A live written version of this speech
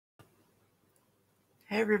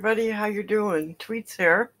Hey everybody, how you doing? Tweets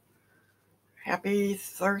here. Happy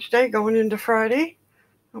Thursday, going into Friday.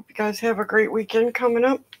 Hope you guys have a great weekend coming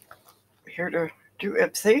up. I'm here to do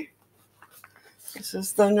Ipsy. This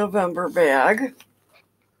is the November bag.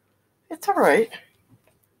 It's alright.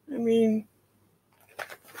 I mean,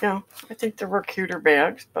 I think there were cuter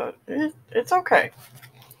bags, but it's okay.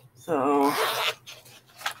 So,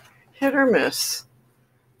 hit or miss.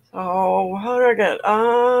 So, how do I get?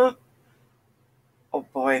 Oh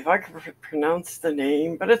boy, if I could pronounce the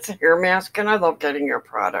name, but it's a hair mask, and I love getting your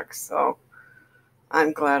products, so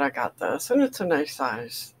I'm glad I got this, and it's a nice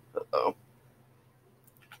size. So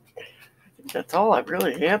I think that's all I'm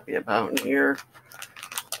really happy about in here.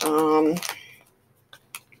 I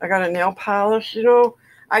got a nail polish.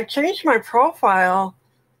 I changed my profile,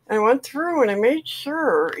 and I went through and I made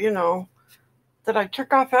sure, that I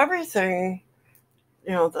took off everything,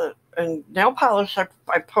 and nail polish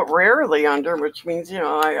I put rarely under, which means,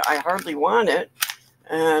 I hardly want it.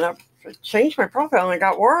 And I changed my profile and it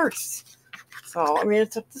got worse. So, I mean,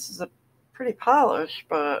 this is a pretty polish,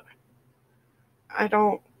 but I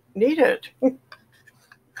don't need it. I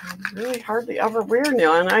really hardly ever wear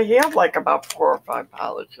nail, and I have like about 4 or 5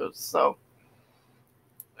 polishes, so,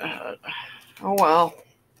 oh well.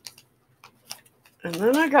 And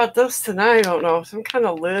then I got this tonight, I don't know, some kind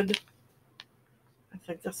of lid. I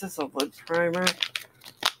think this is a lid primer.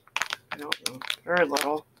 I don't know, very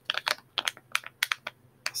little.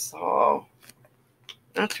 So,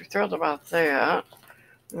 not too thrilled about that.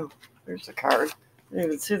 Oh, there's the card. I didn't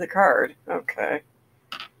even see the card. Okay.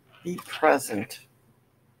 Be present.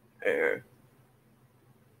 There's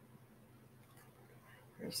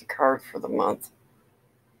the card for the month.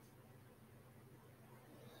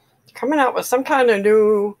 Coming out with some kind of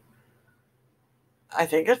new, I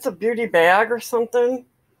think it's a beauty bag or something.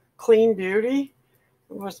 Clean beauty.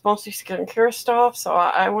 It was mostly skincare stuff, so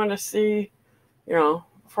I want to see,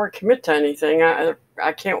 before I commit to anything, I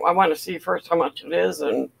want to see first how much it is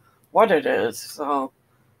and what it is. So,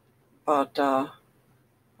 but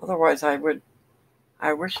otherwise I wish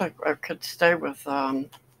I could stay with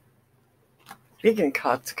vegan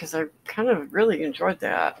cuts, because I kind of really enjoyed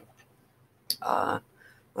that.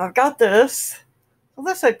 I've got this. Well,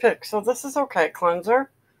 this I picked, so this is okay. Cleanser.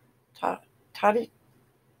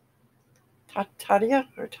 Tadia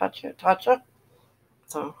or Tatcha.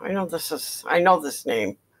 So I know this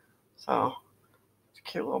name. So it's a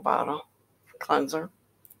cute little bottle. Cleanser.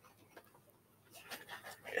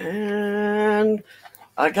 And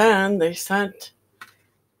again, they sent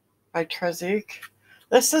by Trezic.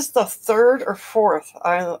 This is the 3rd or 4th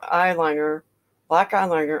eyeliner, black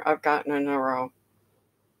eyeliner I've gotten in a row.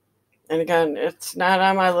 And again, it's not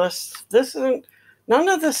on my list. None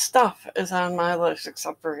of this stuff is on my list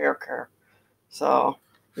except for hair care. So,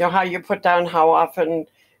 how you put down how often,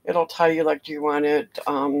 it'll tell you, like, do you want it,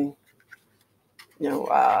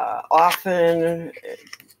 often,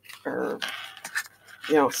 or,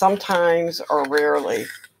 sometimes, or rarely.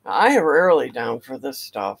 I have rarely down for this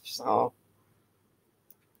stuff, so.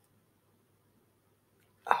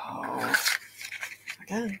 Oh,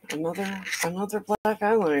 again, another black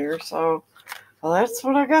eyeliner, so, well, that's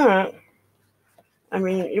what I got. I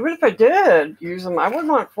mean, even if I did use them, I wouldn't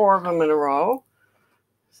want 4 of them in a row.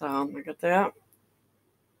 So, I got that.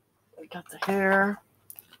 I got the hair,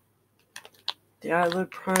 the eyelid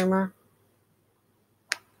primer.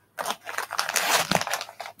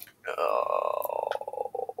 Oh,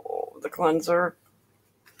 the cleanser,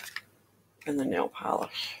 and the nail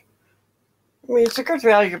polish. I mean, it's a good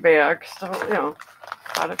value bag, so,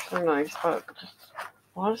 products are nice, but just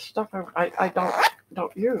a lot of stuff I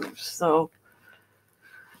don't use, so.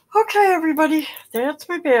 Okay, everybody, that's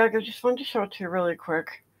my bag. I just wanted to show it to you really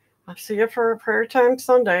quick. I'll see you for Prayer Time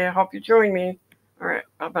Sunday. I hope you join me. All right,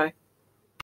 bye-bye.